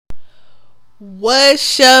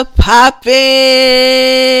What's ya poppin'?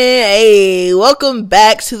 Hey, welcome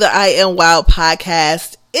back to the I Am Wild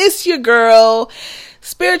podcast. It's your girl,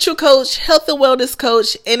 spiritual coach, health and wellness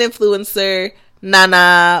coach, and influencer,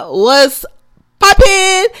 Nana. What's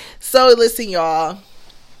poppin'? So listen, y'all.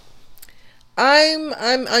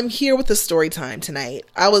 I'm here with a story time tonight.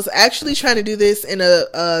 I was actually trying to do this in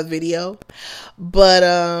a video, but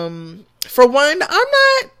for one,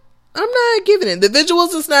 I'm not giving it. The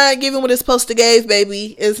visuals is not giving what it's supposed to give,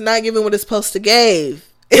 baby. It's not giving what it's supposed to give.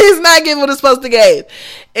 It's not giving what it's supposed to give.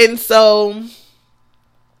 And so,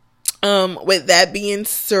 with that being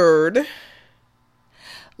said,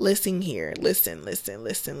 listen here. Listen,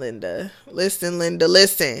 Linda.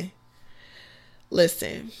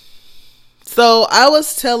 Listen. So, I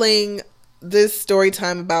was telling this story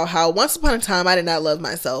time about how once upon a time I did not love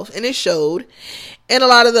myself, and it showed in a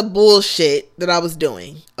lot of the bullshit that I was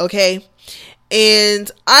doing, okay? And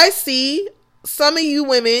I see some of you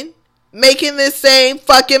women making this same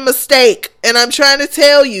fucking mistake, and I'm trying to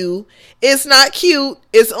tell you, it's not cute.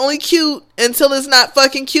 It's only cute until it's not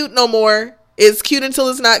fucking cute no more. It's cute until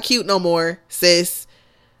it's not cute no more, sis.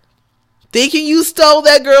 Thinking you stole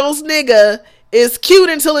that girl's nigga is cute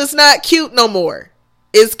until it's not cute no more.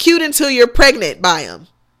 It's cute until you're pregnant by him.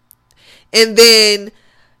 And then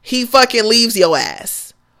he fucking leaves your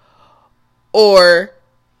ass. Or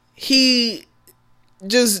he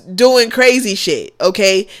just doing crazy shit,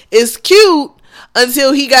 okay? It's cute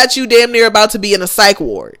until he got you damn near about to be in a psych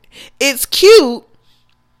ward. It's cute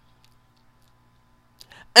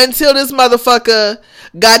until this motherfucker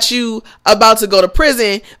got you about to go to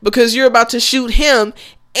prison because you're about to shoot him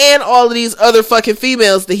and all of these other fucking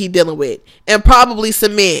females that he dealing with. And probably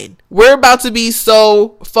some men. We're about to be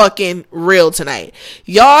so fucking real tonight.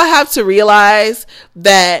 Y'all have to realize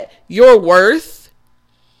that your worth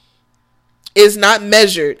is not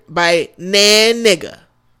measured by nan nigga.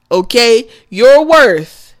 Okay? Your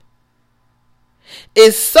worth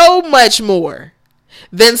is so much more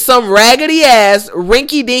than some raggedy ass,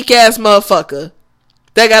 rinky dink ass motherfucker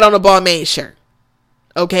that got on a Balmain shirt.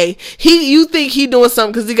 Okay, you think he doing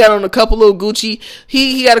something because he got on a couple little Gucci.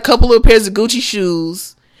 He got a couple little pairs of Gucci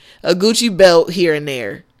shoes, a Gucci belt here and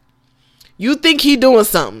there. You think he doing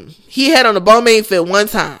something? He had on a Balmain fit one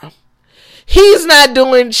time. He's not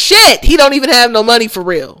doing shit. He don't even have no money for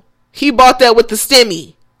real. He bought that with the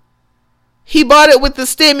stimmy. He bought it with the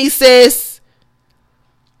stimmy, sis.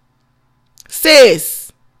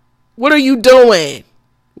 Sis, what are you doing?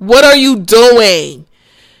 What are you doing?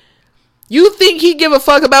 You think he give a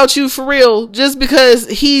fuck about you for real just because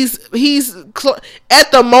he's at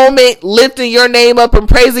the moment lifting your name up and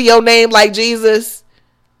praising your name like Jesus?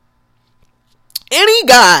 Any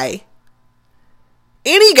guy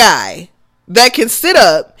that can sit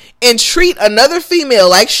up and treat another female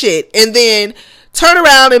like shit and then turn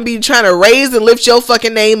around and be trying to raise and lift your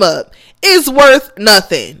fucking name up is worth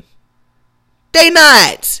nothing. They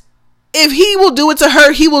not. If he will do it to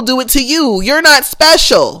her, he will do it to you. You're not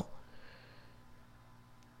special.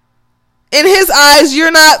 In his eyes, you're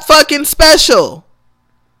not fucking special.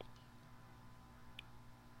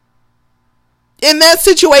 In that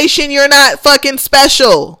situation, you're not fucking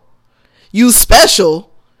special. You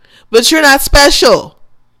special, but you're not special.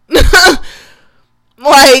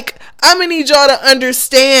 Like, I'm gonna need y'all to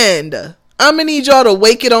understand. I'm gonna need y'all to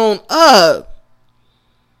wake it on up.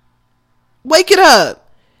 Wake it up.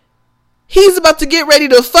 He's about to get ready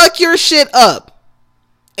to fuck your shit up.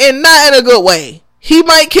 And not in a good way. He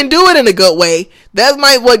can do it in a good way. That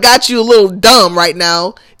might what got you a little dumb right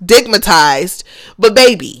now. Digmatized. But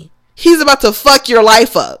baby, he's about to fuck your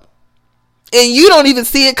life up. And you don't even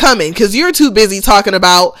see it coming. Because you're too busy talking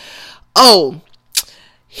about, oh,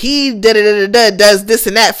 he does this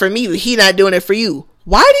and that for me. He not doing it for you.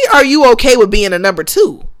 Why are you okay with being a number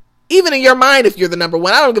two? Even in your mind, if you're the number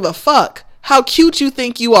one, I don't give a fuck how cute you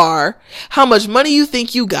think you are. How much money you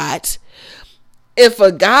think you got. If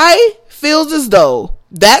a guy feels as though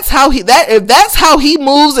if that's how he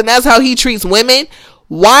moves and that's how he treats women,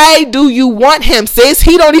 why do you want him, sis?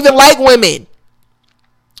 He don't even like women.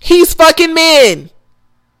 He's fucking men.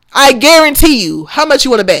 I guarantee you. How much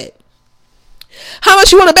you want to bet? How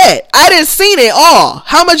much you want to bet? I didn't seen it all.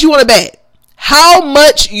 How much you want to bet? How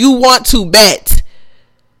much you want to bet?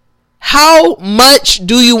 How much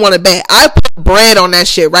do you want to bet? I put bread on that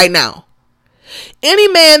shit right now. Any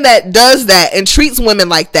man that does that and treats women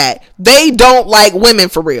like that, they don't like women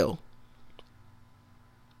for real.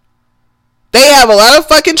 They have a lot of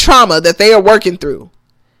fucking trauma that they are working through.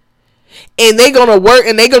 And they're going to work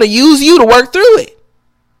and they're going to use you to work through it.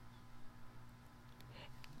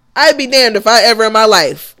 I'd be damned if I ever in my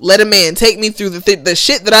life let a man take me through the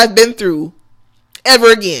shit that I've been through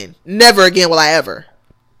Ever again. Never again will I ever.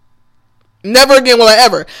 Never again will I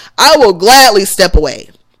ever. I will gladly step away.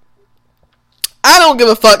 I don't give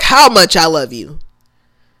a fuck how much I love you.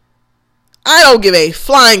 I don't give a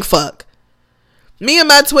flying fuck. Me and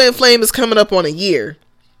my twin flame is coming up on a year.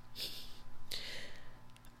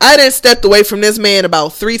 I done stepped away from this man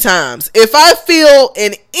about 3 times. If I feel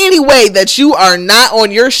in any way that you are not on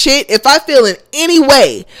your shit, if I feel in any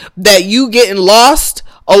way that you getting lost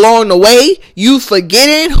along the way, you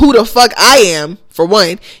forgetting who the fuck I am, for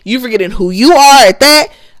one, you forgetting who you are at that,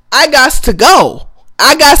 I gots to go.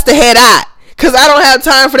 I gots to head out. Cause I don't have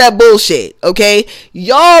time for that bullshit, okay?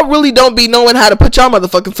 Y'all really don't be knowing how to put y'all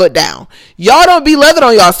motherfucking foot down. Y'all don't be loving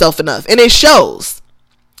on y'allself enough, and it shows.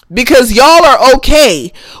 Because y'all are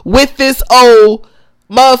okay with this old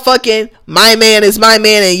motherfucking my man is my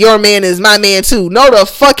man and your man is my man too. No, the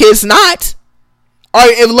fuck it's not. Or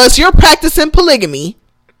unless you're practicing polygamy,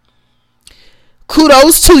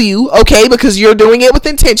 kudos to you, okay? Because you're doing it with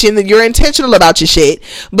intention, that you're intentional about your shit.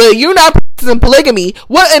 But you're not practicing polygamy.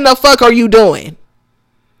 What in the fuck are you doing?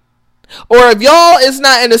 Or if y'all is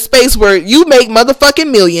not in a space where you make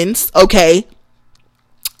motherfucking millions, okay?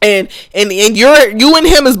 And you and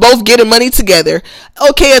him is both getting money together.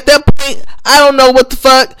 Okay, at that point, I don't know what the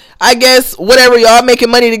fuck. I guess whatever, y'all making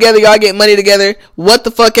money together, y'all get money together. What the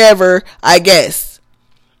fuck ever, I guess.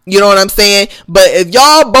 You know what I'm saying? But if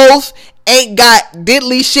y'all both ain't got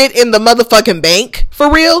diddly shit in the motherfucking bank,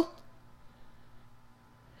 for real.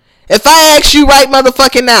 If I ask you right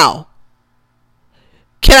motherfucking now,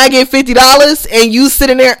 can I get $50? And you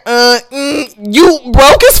sitting there, you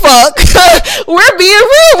broke as fuck. We're being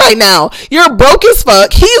real right now. You're broke as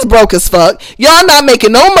fuck. He's broke as fuck. Y'all not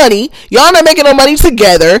making no money. Y'all not making no money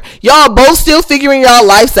together. Y'all both still figuring y'all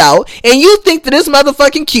lives out. And you think that this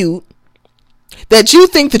motherfucking cute. That you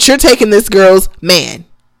think that you're taking this girl's man.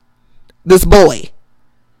 This boy.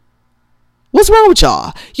 What's wrong with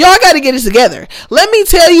y'all? Y'all got to get it together. Let me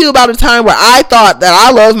tell you about a time where I thought that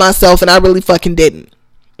I loved myself and I really fucking didn't.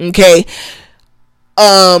 Okay.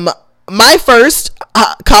 My first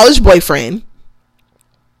college boyfriend,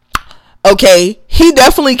 okay, he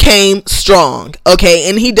definitely came strong, okay,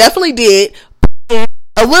 and he definitely did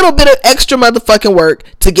a little bit of extra motherfucking work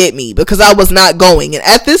to get me because I was not going. And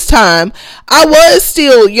at this time, I was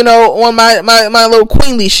still, you know, on my little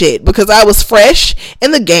queenly shit because I was fresh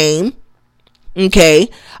in the game, okay.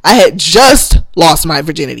 I had just lost my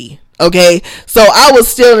virginity, okay, so I was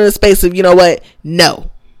still in a space of, you know what, no.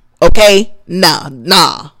 Okay?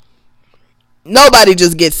 Nah. Nobody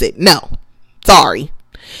just gets it. No. Sorry.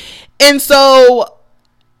 And so,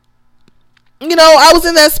 you know, I was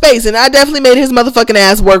in that space and I definitely made his motherfucking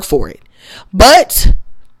ass work for it. But,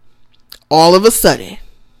 all of a sudden,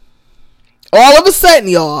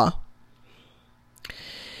 y'all,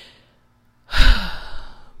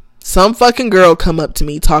 some fucking girl come up to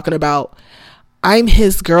me talking about, I'm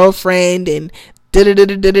his girlfriend and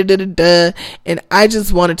and I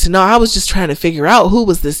just wanted to know. I was just trying to figure out who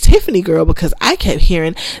was this Tiffany girl because I kept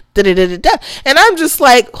hearing and I'm just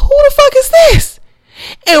like, who the fuck is this?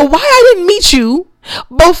 And why I didn't meet you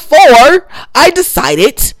before I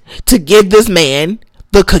decided to give this man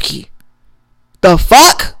the cookie? The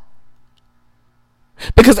fuck?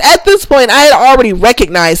 Because at this point I had already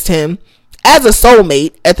recognized him as a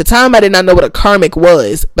soulmate. At the time, I did not know what a karmic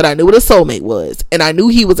was, but I knew what a soulmate was. And I knew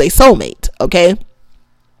he was a soulmate, okay?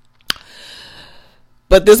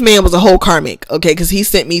 But this man was a whole karmic, okay? Because he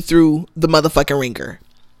sent me through the motherfucking ringer.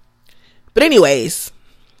 But anyways,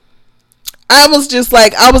 I was just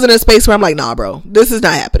like, I was in a space where I'm like, nah, bro, this is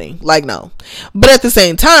not happening. Like, no. But at the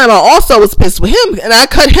same time, I also was pissed with him, and I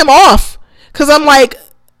cut him off. Because I'm like,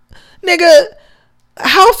 nigga,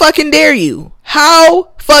 how fucking dare you?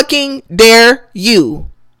 How fucking dare you?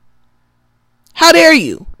 How dare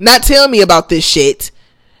you not tell me about this shit?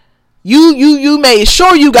 You made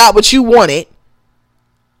sure you got what you wanted.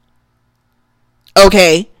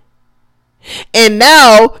 Okay. And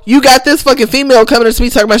now you got this fucking female coming up to me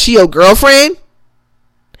talking about she your girlfriend.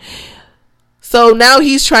 So now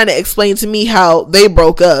he's trying to explain to me how they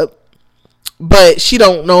broke up, but she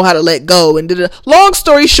don't know how to let go. And long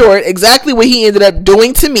story short, exactly what he ended up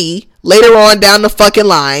doing to me later on down the fucking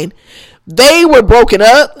line. They were broken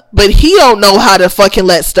up, but he don't know how to fucking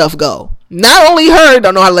let stuff go. Not only her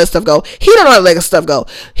don't know how to let stuff go, he don't know how to let stuff go.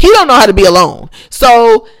 He don't know how to be alone.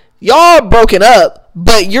 So y'all broken up,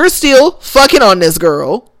 but you're still fucking on this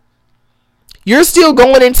girl. You're still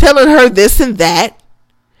going and telling her this and that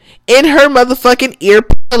in her motherfucking ear,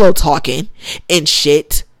 pillow talking and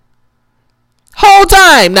shit. Whole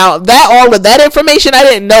time. Now that all of that information I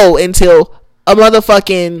didn't know until a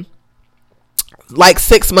motherfucking like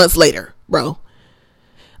 6 months later, bro.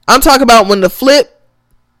 I'm talking about when the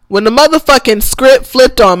motherfucking script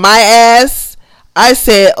flipped on my ass, I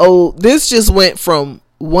said, oh, this just went from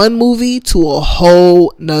one movie to a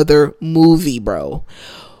whole nother movie, bro.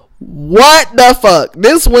 What the fuck?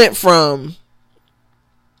 This went from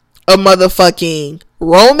a motherfucking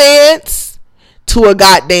romance to a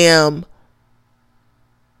goddamn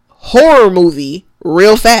horror movie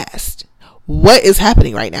real fast. What is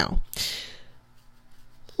happening right now?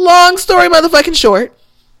 Long story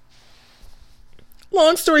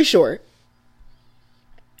short,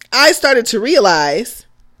 I started to realize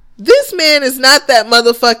this man is not that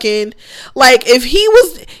motherfucking, like, if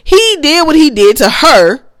he did what he did to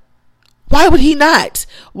her, why would he not?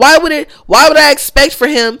 Why would I expect for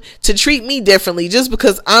him to treat me differently just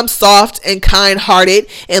because I'm soft and kind-hearted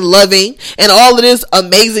and loving and all of this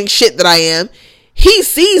amazing shit that I am? He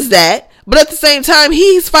sees that, but at the same time,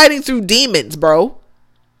 he's fighting through demons, bro.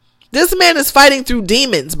 This man is fighting through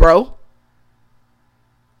demons, bro.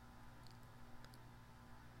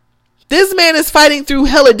 This man is fighting through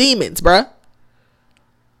hella demons, bruh.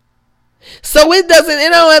 So it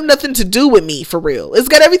don't have nothing to do with me, for real. It's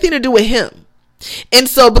got everything to do with him. And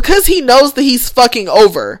so because he knows that he's fucking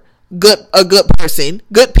over a good person,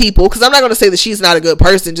 good people, because I'm not going to say that she's not a good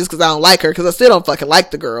person just because I don't like her, because I still don't fucking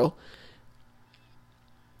like the girl.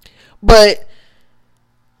 But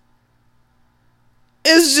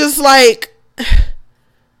it's just like,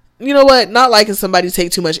 you know what? Not liking somebody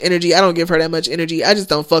take too much energy. I don't give her that much energy. I just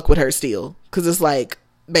don't fuck with her still. Because it's like,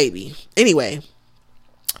 baby. Anyway.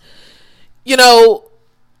 You know,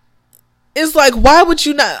 it's like, why would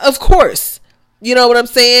you not? Of course. You know what I'm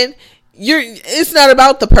saying? It's not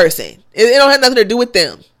about the person. It don't have nothing to do with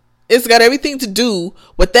them. It's got everything to do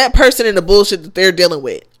with that person and the bullshit that they're dealing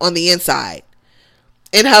with on the inside.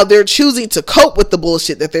 And how they're choosing to cope with the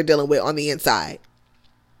bullshit that they're dealing with on the inside.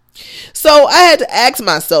 So I had to ask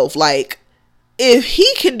myself, like, if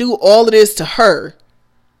he can do all of this to her,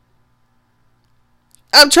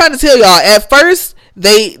 I'm trying to tell y'all, at first,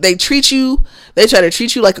 they try to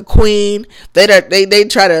treat you like a queen. They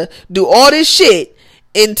try to do all this shit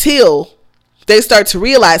until they start to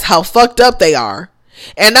realize how fucked up they are.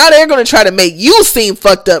 And now they're going to try to make you seem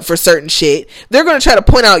fucked up for certain shit. They're going to try to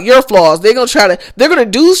point out your flaws. They're going to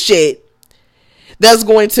do shit that's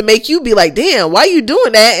going to make you be like, damn, why are you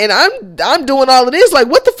doing that? And I'm doing all of this. Like,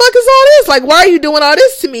 what the fuck is all this? Like, why are you doing all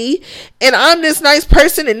this to me? And I'm this nice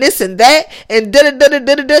person and this and that and da da da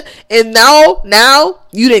da da da. And now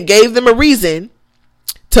you done gave them a reason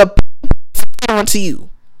to put onto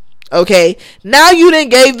you. Okay? Now you done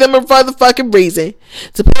gave them a motherfucking reason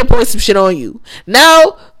to pinpoint some shit on you.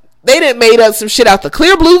 Now they done made up some shit out the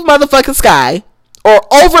clear blue motherfucking sky or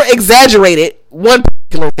over exaggerated one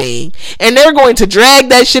particular thing, and they're going to drag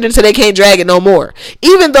that shit until they can't drag it no more.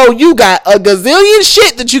 Even though you got a gazillion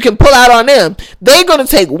shit that you can pull out on them, they're going to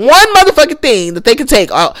take one motherfucking thing that they can take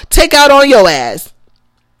out on your ass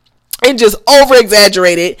and just over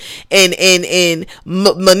exaggerate it and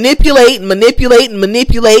manipulate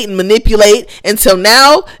until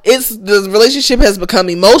now the relationship has become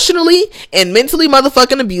emotionally and mentally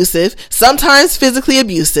motherfucking abusive, sometimes physically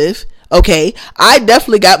abusive. Okay, I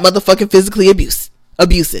definitely got motherfucking physically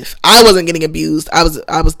abusive. I wasn't getting abused. I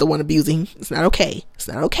was the one abusing. It's not okay.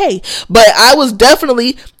 But I was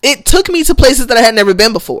definitely, it took me to places that I had never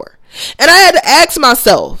been before. And I had to ask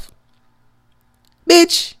myself,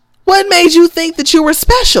 bitch, what made you think that you were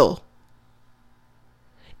special?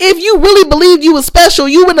 If you really believed you were special,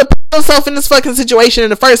 you wouldn't have put yourself in this fucking situation in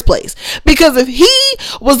the first place. Because if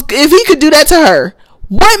he could do that to her,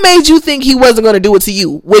 what made you think he wasn't going to do it to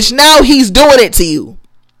you? Which now he's doing it to you.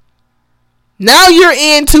 Now you're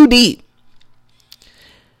in too deep.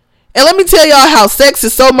 And let me tell y'all how sex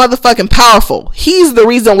is so motherfucking powerful. He's the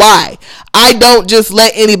reason why I don't just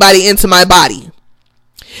let anybody into my body.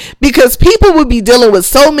 Because people would be dealing with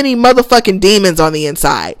so many motherfucking demons on the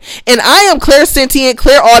inside. And I am clairsentient,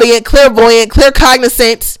 clairaudient, clairvoyant,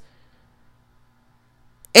 claircognizant,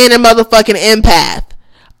 and a motherfucking empath.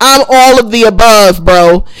 I'm all of the above,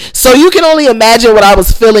 bro. So you can only imagine what I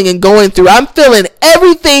was feeling and going through. I'm feeling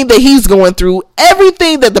everything that he's going through.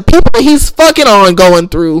 Everything that the people that he's fucking on going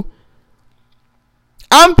through.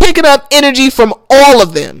 I'm picking up energy from all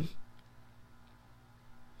of them.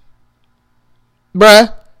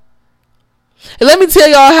 Bruh. And let me tell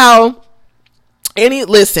y'all how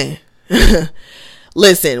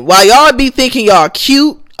listen, while y'all be thinking y'all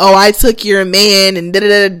cute, oh, I took your man and da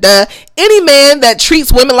da da da. Any man that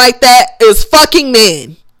treats women like that is fucking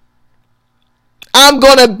men. I'm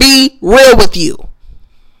gonna be real with you.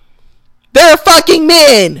 They're fucking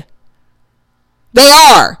men. They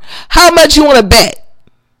are. How much you wanna bet?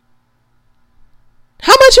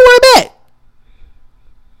 How much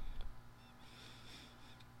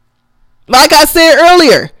Like I said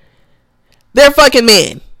earlier, they're fucking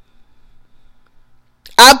men.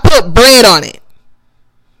 I put bread on it.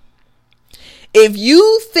 If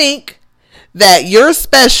you think that you're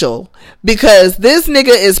special because this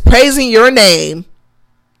nigga is praising your name,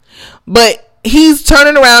 but he's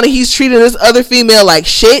turning around and he's treating this other female like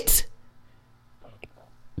shit,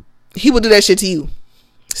 he will do that shit to you.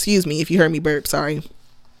 Excuse me if you heard me burp, sorry.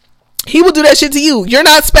 He will do that shit to you. You're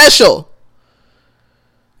not special.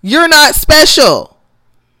 You're not special.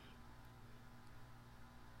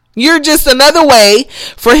 You're just another way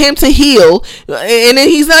for him to heal. And then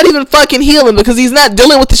he's not even fucking healing because he's not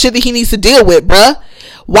dealing with the shit that he needs to deal with, bruh.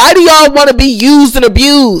 Why do y'all want to be used and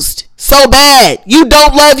abused so bad? You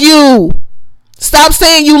don't love you. Stop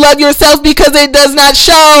saying you love yourself because it does not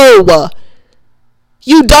show.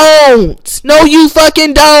 You don't. No, you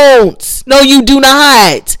fucking don't. No, you do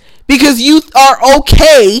not. Because you are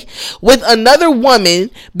okay with another woman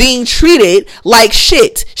being treated like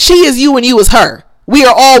shit. She is you and you is her. We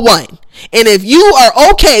are all one. And if you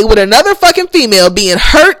are okay with another fucking female being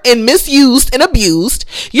hurt and misused and abused,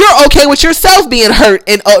 you're okay with yourself being hurt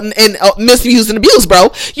and misused and abused,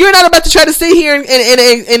 bro. You're not about to try to sit here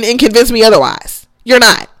and convince me otherwise. You're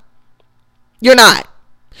not. You're not.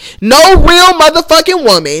 No real motherfucking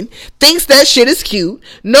woman thinks that shit is cute.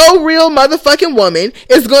 No real motherfucking woman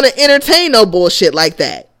is going to entertain no bullshit like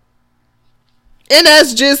that. And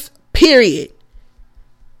that's just period.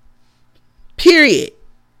 Period.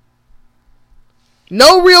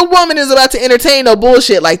 No real woman is about to entertain no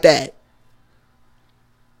bullshit like that.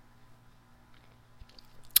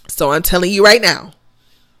 So I'm telling you right now.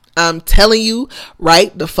 I'm telling you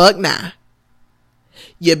right the fuck now.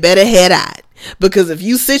 You better head out. Because if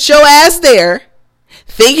you sit your ass there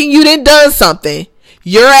thinking you done something,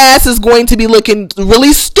 your ass is going to be looking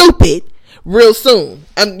really stupid real soon.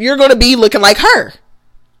 And you're going to be looking like her.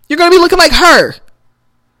 You're going to be looking like her.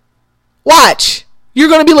 Watch. You're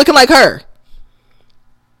going to be looking like her.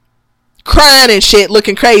 Crying and shit,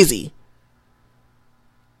 looking crazy.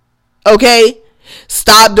 Okay?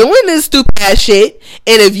 Stop doing this stupid ass shit.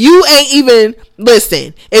 And if you ain't even,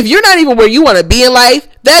 listen, if you're not even where you want to be in life,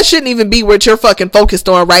 that shouldn't even be what you're fucking focused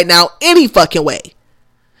on right now any fucking way.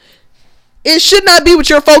 It should not be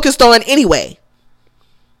what you're focused on anyway.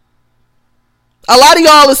 A lot of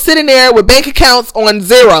y'all are sitting there with bank accounts on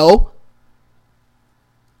zero.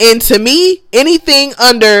 And to me, anything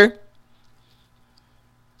under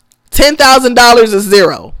 $10,000 is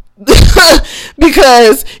zero.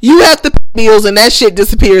 Because you have to pay bills and that shit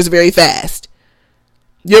disappears very fast.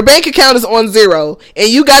 Your bank account is on zero and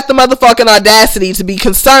you got the motherfucking audacity to be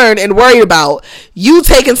concerned and worried about you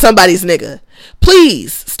taking somebody's nigga.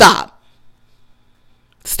 Please stop.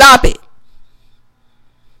 Stop it.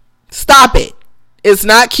 Stop it. It's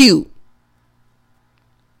not cute.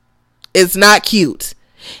 It's not cute.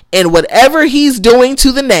 And whatever he's doing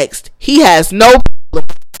to the next, he has no problem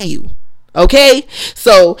with you. Okay?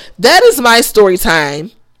 So that is my story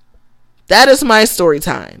time. That is my story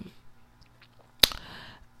time.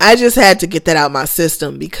 I just had to get that out my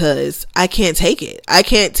system because I can't take it. I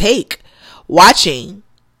can't take watching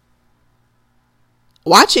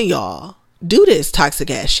y'all do this toxic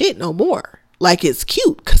ass shit no more. Like it's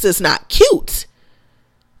cute, because it's not cute.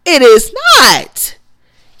 It is not.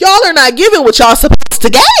 Y'all are not giving what y'all supposed to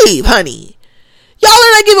give, honey. Y'all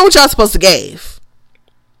are not giving what y'all supposed to give.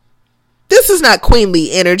 This is not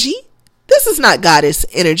queenly energy. This is not goddess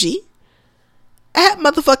energy. At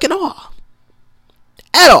motherfucking all.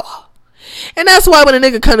 At all. And that's why when a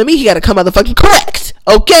nigga come to me, he gotta come motherfucking correct.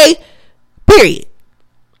 Okay? Period.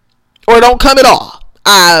 Or don't come at all.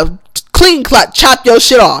 I clean cut, chop your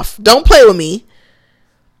shit off. Don't play with me.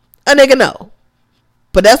 A nigga know.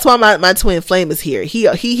 But that's why my twin flame is here.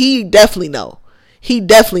 He definitely know. He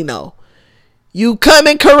definitely know. You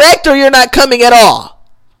coming correct or you're not coming at all.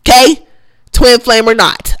 Okay? Twin flame or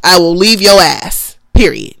not. I will leave your ass.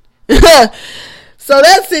 Period. So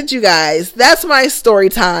that's it, you guys. That's my story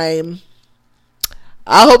time.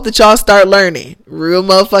 I hope that y'all start learning real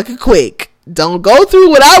motherfucking quick. Don't go through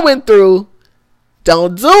what I went through.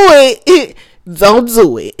 Don't do it. Don't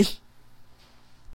do it.